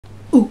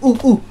ooh, ooh,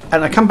 ooh,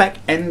 and I come back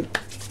and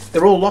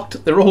they're all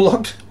locked. They're all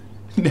locked.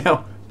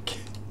 Now,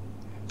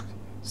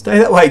 stay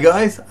that way,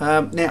 guys.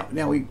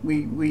 Now we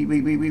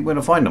want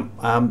to find them.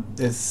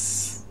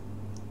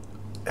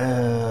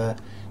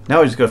 Now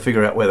we just got to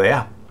figure out where they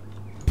are.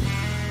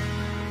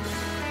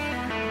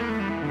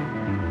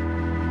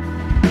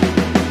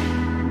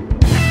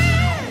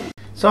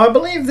 So I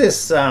believe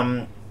this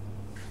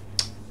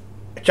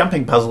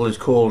jumping puzzle is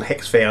called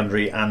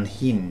Hexfoundry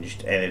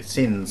Unhinged, and it's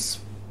in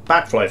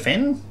Sparkfly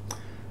Fen,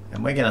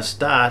 and we're going to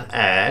start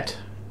at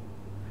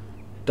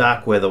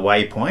Dark Weather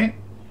Waypoint.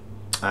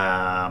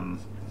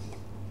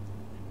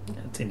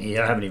 It's in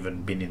here. I haven't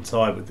even been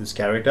inside with this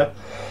character.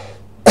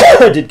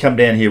 I did come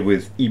down here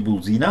with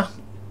Ibulzina.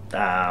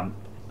 I'm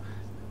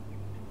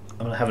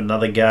going to have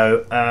another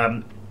go.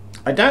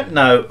 I don't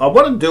know. I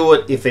want to do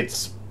it if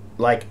it's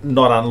like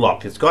not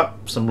unlocked. It's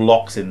got some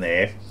locks in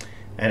there,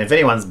 and if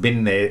anyone's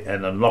been there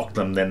and unlocked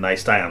them, then they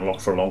stay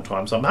unlocked for a long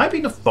time. So I'm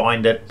hoping to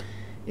find it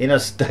in a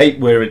state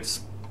where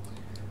it's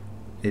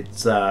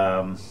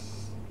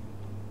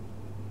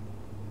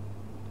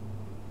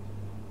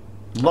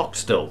locked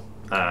still,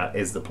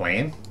 is the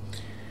plan.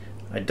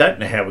 I don't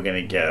know how we're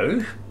going to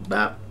go,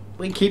 but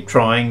we keep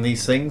trying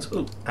these things.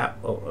 Ooh,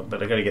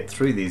 but I got to get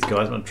through these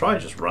guys. I'm going to try to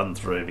just run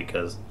through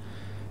because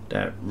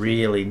don't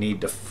really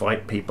need to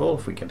fight people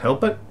if we can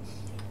help it.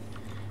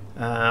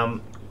 I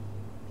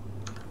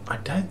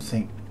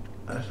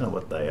don't know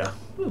what they are.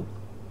 Ooh,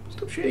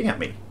 stop shooting at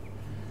me.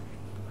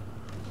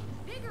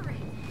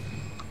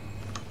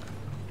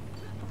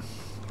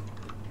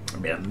 I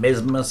mean, a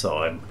mesmer, so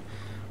I'm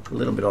a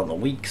little bit on the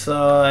weak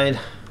side.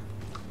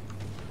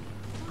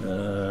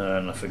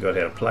 And I forgot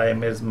how to play a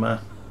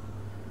mesmer.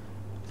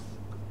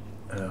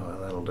 Oh, well,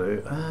 that'll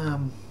do.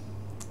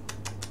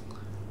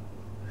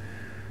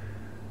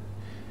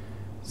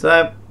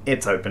 So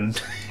it's open.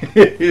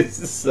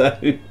 So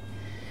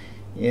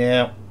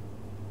yeah.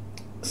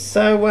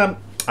 So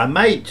I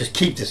may just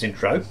keep this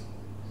intro,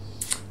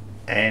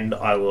 and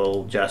I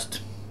will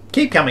just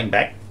keep coming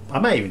back. I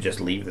may even just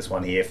leave this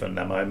one here for a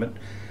moment.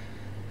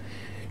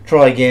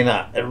 Try again,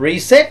 a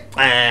reset.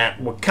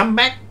 We'll come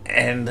back,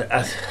 and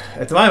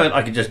at the moment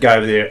I could just go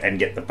over there and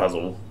get the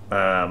puzzle.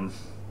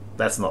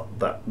 That's not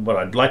what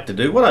I'd like to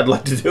do. What I'd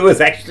like to do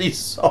is actually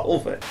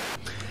solve it.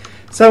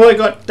 So I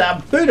got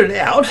booted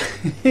out.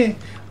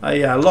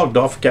 I logged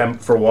off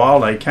for a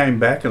while. I came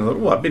back and I thought,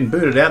 oh, I've been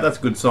booted out. That's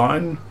a good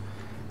sign.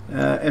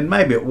 And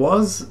maybe it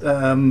was.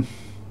 Looks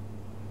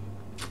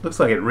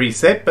like it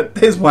reset, but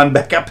there's one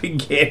back up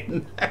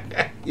again.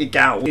 You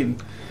can't win.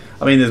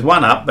 I mean, there's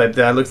one up, but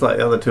looks like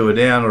the other two are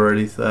down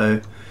already.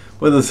 So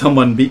whether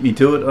someone beat me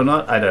to it or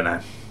not, I don't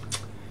know.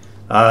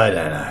 I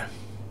don't know.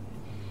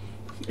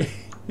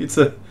 It's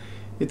a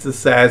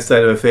sad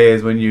state of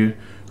affairs when you're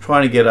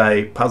trying to get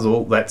a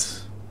puzzle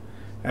that's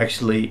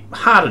actually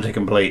harder to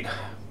complete.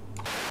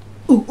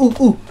 Ooh, ooh,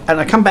 ooh, and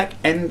I come back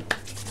and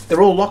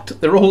they're all locked.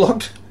 They're all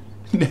locked.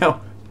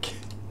 Now,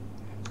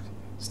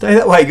 stay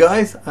that way,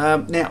 guys.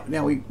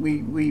 Now we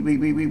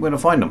want to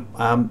find them.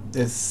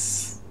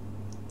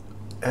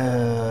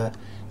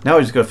 Now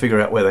we just got to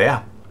figure out where they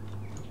are.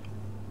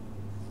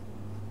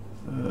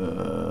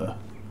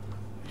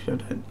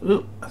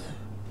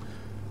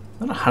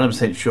 I'm not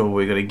 100% sure where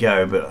we're going to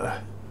go,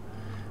 but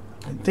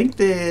I think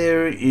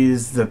there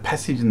is the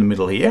passage in the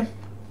middle here.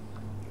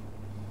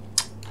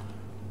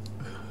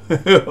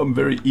 I'm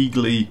very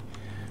eagerly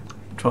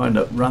trying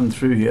to run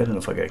through here. I don't know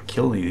if I can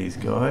kill any of these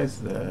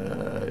guys.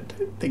 I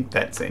don't think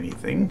that's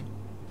anything.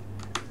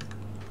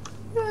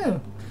 Yeah.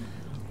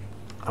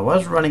 I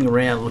was running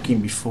around looking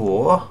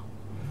before.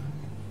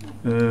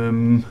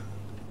 Okay,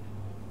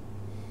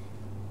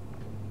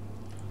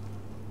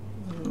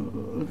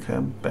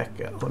 I'm back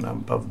up when I'm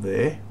above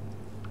there.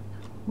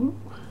 Whoop.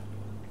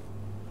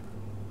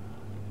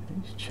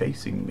 He's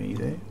chasing me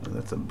there. Oh,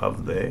 that's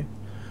above there.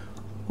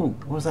 Oh,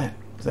 what was that?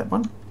 Is that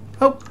one?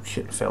 Oh,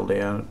 shit, I fell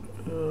down.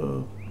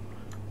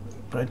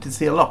 But I did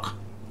see a lock.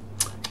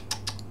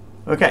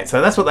 Okay,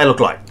 so that's what they look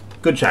like.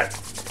 Good show.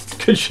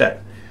 Good show.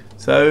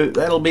 So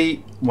that'll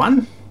be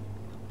one.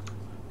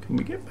 Can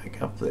we get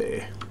back up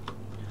there?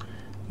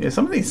 Yeah,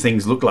 some of these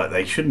things look like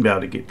they shouldn't be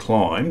able to get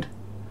climbed,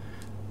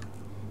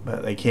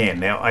 but they can.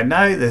 Now, I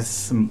know there's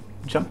some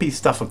jumpy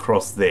stuff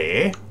across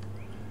there.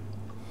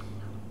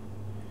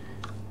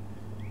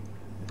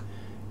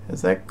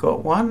 Has that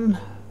got one?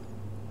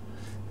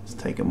 It's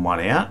taken one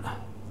out.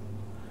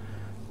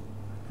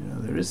 Now,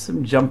 there is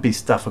some jumpy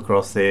stuff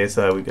across there,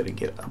 so we've got to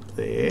get up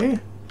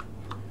there.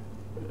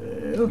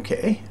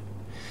 Okay.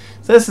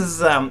 So this is,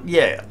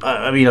 yeah,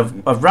 I mean,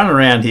 I've run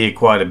around here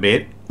quite a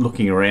bit,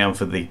 looking around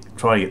for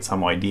trying to get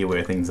some idea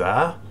where things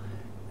are.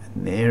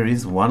 And there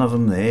is one of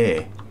them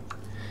there.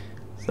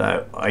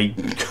 So I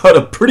got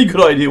a pretty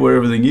good idea where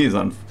everything is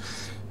on,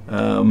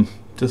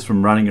 just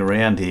from running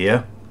around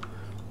here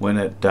when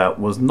it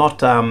was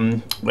not,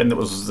 when it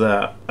was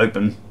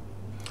open,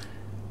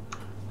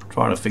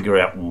 trying to figure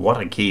out what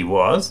a key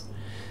was.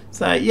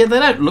 So yeah, they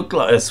don't look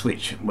like a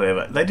switch,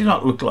 whatever. They do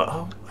not look like,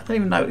 oh, I don't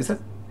even know, is that,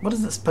 what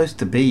is it supposed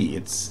to be?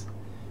 It's,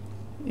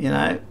 you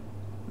know,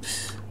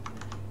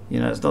 You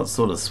know, it's not the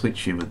sort of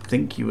switch you would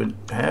think you would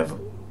have.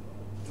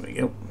 There we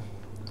go.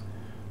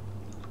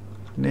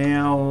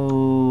 Now, I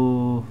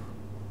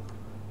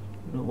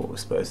don't know what we're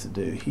supposed to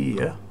do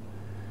here.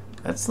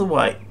 That's the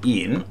way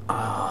in.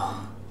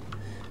 Oh,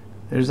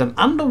 there's an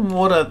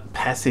underwater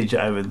passage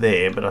over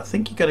there, but I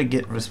think you got to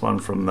get this one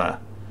from the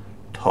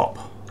top.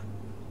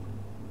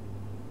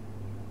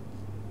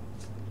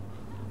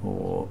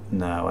 Or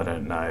no, I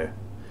don't know.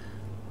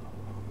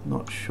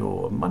 Not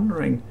sure. I'm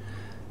wondering.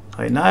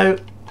 I know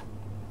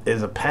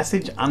there's a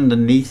passage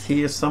underneath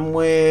here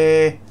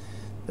somewhere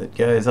that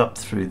goes up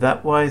through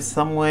that way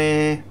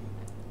somewhere,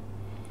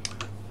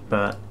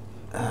 but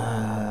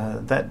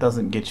that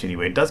doesn't get you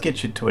anywhere. It does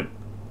get you to a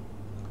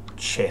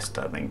chest,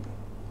 I think.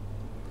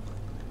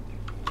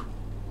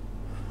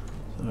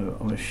 So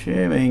I'm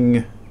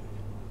assuming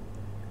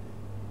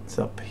it's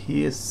up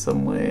here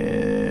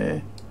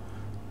somewhere.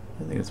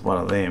 I think it's one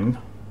of them.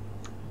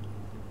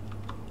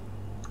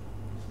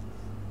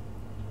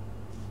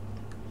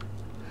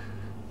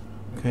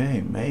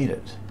 Okay, made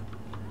it.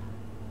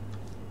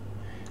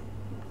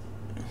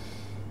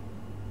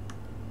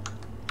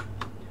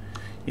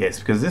 Yes,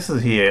 because this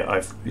is here.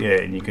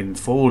 Yeah, and you can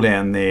fall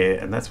down there,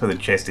 and that's where the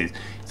chest is.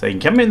 So you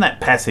can come in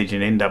that passage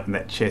and end up in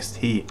that chest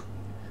here.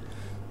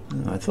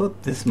 I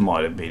thought this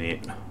might have been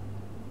it.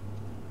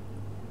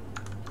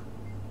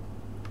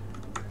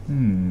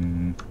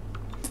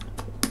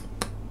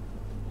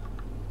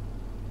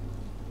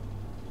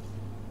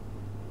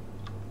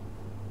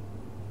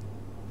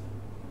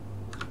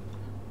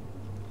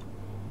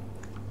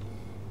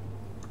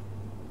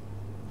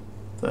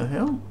 The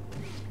hell?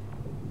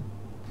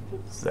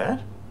 What's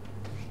that?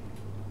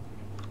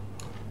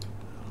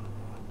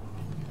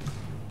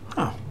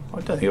 Oh,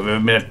 I don't think I've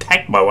ever been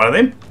attacked by one of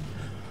them.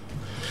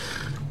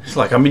 It's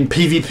like I'm in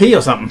PvP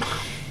or something.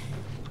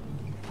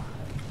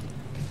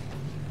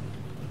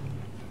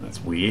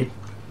 That's weird.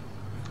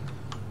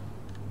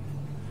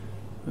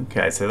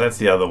 Okay, so that's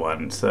the other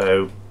one.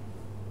 So,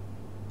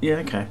 yeah,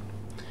 okay.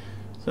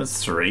 So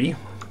that's 3.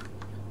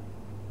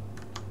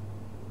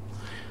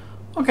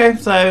 Okay,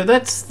 so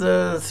that's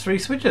the 3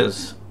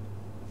 switches,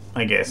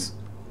 I guess.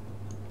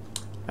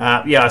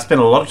 Yeah, I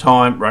spent a lot of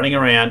time running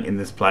around in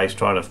this place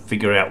trying to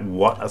figure out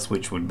what a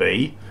switch would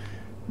be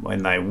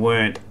when they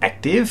weren't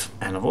active,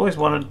 and I've always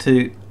wanted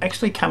to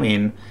actually come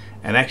in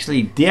and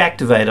actually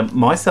deactivate them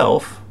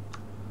myself.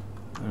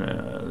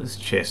 This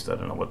chest, I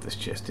don't know what this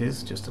chest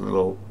is, just a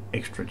little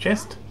extra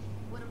chest.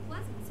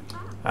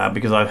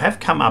 Because I have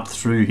come up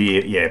through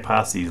here, yeah,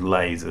 past these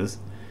lasers,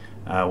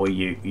 where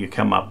you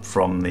come up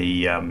from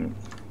the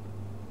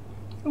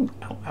oh,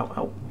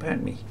 ow,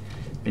 burn me.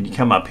 And you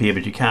come up here,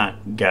 but you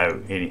can't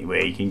go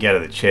anywhere. You can go to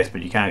the chest,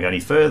 but you can't go any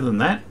further than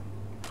that.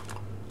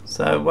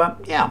 So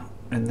yeah,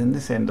 and then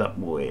this ends up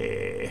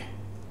where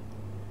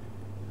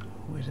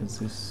does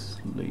this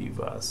leave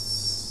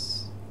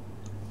us?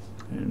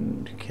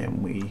 And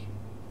can we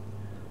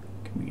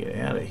get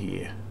out of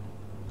here?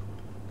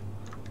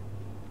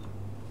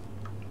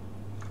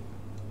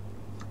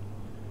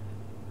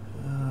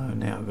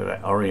 Now I've got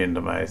to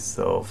orient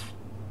myself.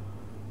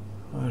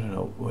 I don't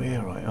know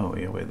where oh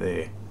yeah, we're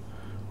there.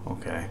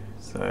 Okay,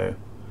 so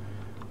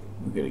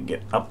we're going to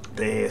get up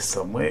there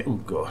somewhere. Oh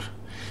god.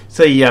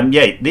 See, yeah,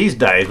 these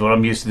days what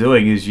I'm used to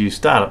doing is you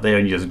start up there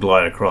and you just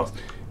glide across.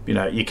 You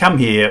know, you come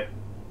here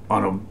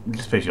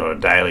especially on a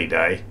daily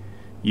day,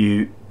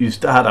 you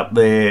start up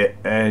there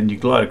and you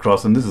glide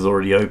across, and this is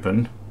already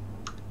open.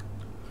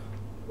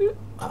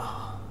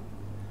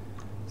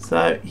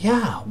 So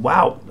yeah,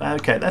 wow.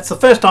 Okay, that's the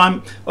first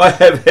time I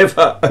have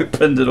ever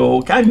opened it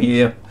all. Came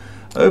here,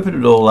 opened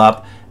it all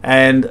up,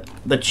 and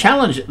the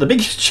challenge, the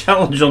biggest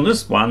challenge on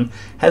this one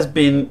has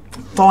been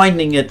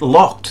finding it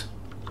locked.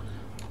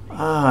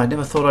 I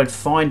never thought I'd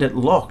find it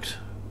locked.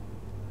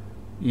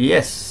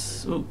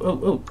 Yes.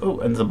 Oh,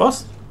 and the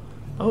boss.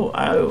 Oh,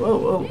 I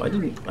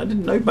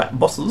didn't know about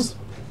bosses.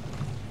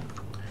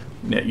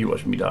 Now you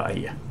watch me die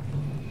here.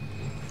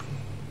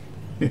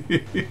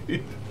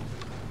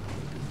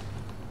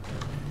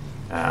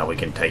 We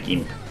can take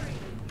him.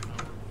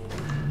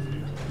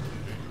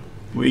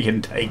 We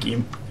can take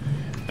him.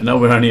 I know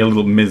we're only a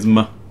little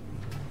misma.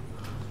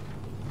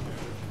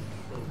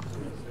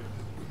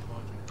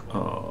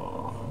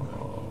 Oh,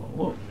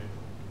 whoa.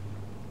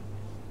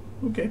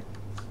 Okay.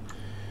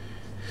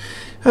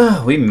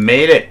 We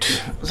made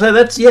it. So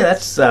that's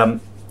the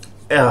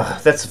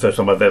first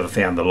time I've ever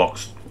found the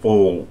locks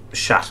all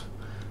shut.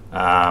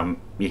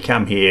 You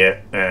come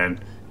here, and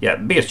yeah,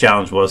 the biggest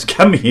challenge was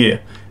come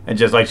here and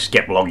just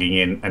kept logging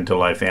in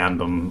until I found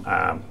them.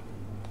 Found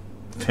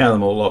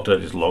them all locked. I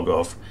just log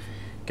off,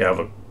 go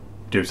over,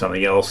 do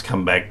something else,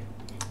 come back,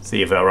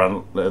 see if they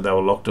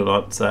were locked or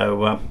not.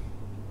 So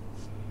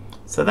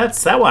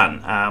that's that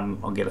one.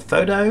 I'll get a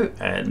photo,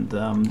 and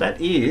that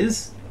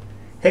is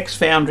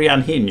Hexfoundry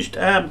Unhinged.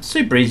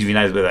 Super easy if you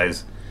know where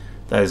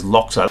those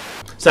locks are.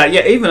 So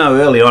yeah, even though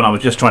early on I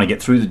was just trying to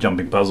get through the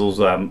jumping puzzles,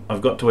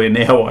 I've got to where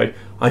now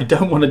I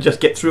don't want to just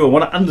get through. I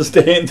want to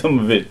understand some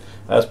of it,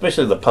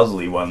 especially the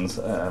puzzly ones,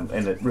 and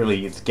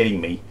it's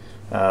getting me.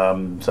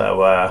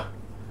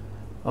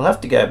 I'll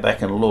have to go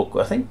back and look.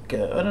 I think,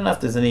 I don't know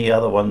if there's any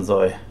other ones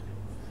I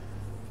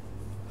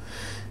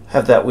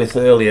have that with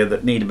earlier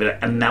that need a bit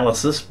of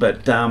analysis,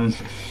 but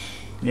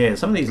yeah,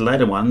 some of these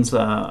later ones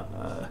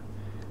I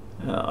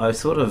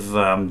sort of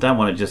don't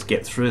want to just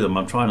get through them.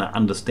 I'm trying to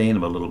understand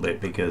them a little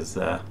bit, because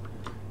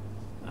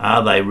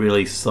are they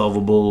really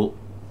solvable?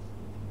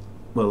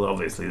 Well,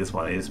 obviously this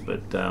one is,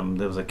 but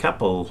there was a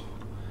couple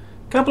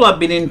I've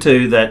been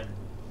into that,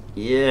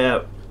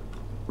 yeah,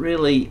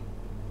 really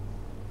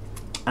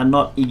are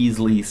not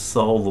easily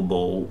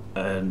solvable,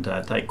 and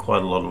take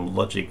quite a lot of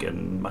logic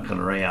and mucking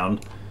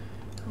around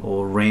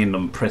or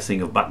random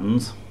pressing of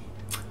buttons.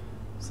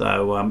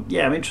 So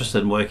yeah, I'm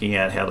interested in working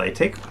out how they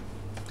tick.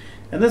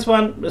 And this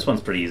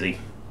one's pretty easy,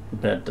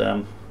 but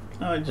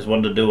I just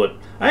wanted to do it.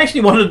 I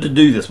actually wanted to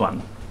do this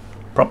one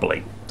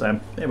properly, so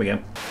there we go.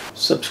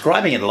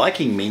 Subscribing and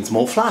liking means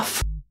more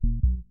fluff.